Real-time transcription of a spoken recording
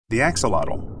The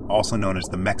axolotl, also known as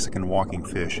the Mexican walking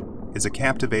fish, is a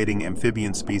captivating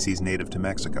amphibian species native to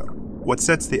Mexico. What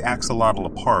sets the axolotl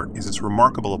apart is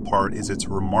its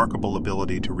remarkable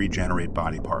ability to regenerate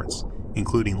body parts,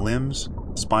 including limbs,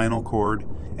 spinal cord,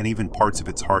 and even parts of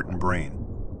its heart and brain.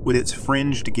 With its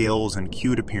fringed gills and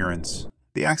cute appearance,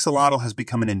 the axolotl has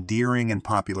become an endearing and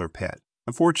popular pet.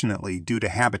 Unfortunately, due to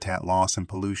habitat loss and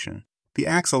pollution, the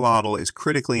axolotl is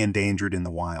critically endangered in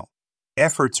the wild.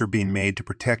 Efforts are being made to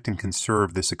protect and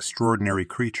conserve this extraordinary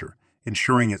creature,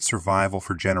 ensuring its survival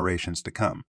for generations to come.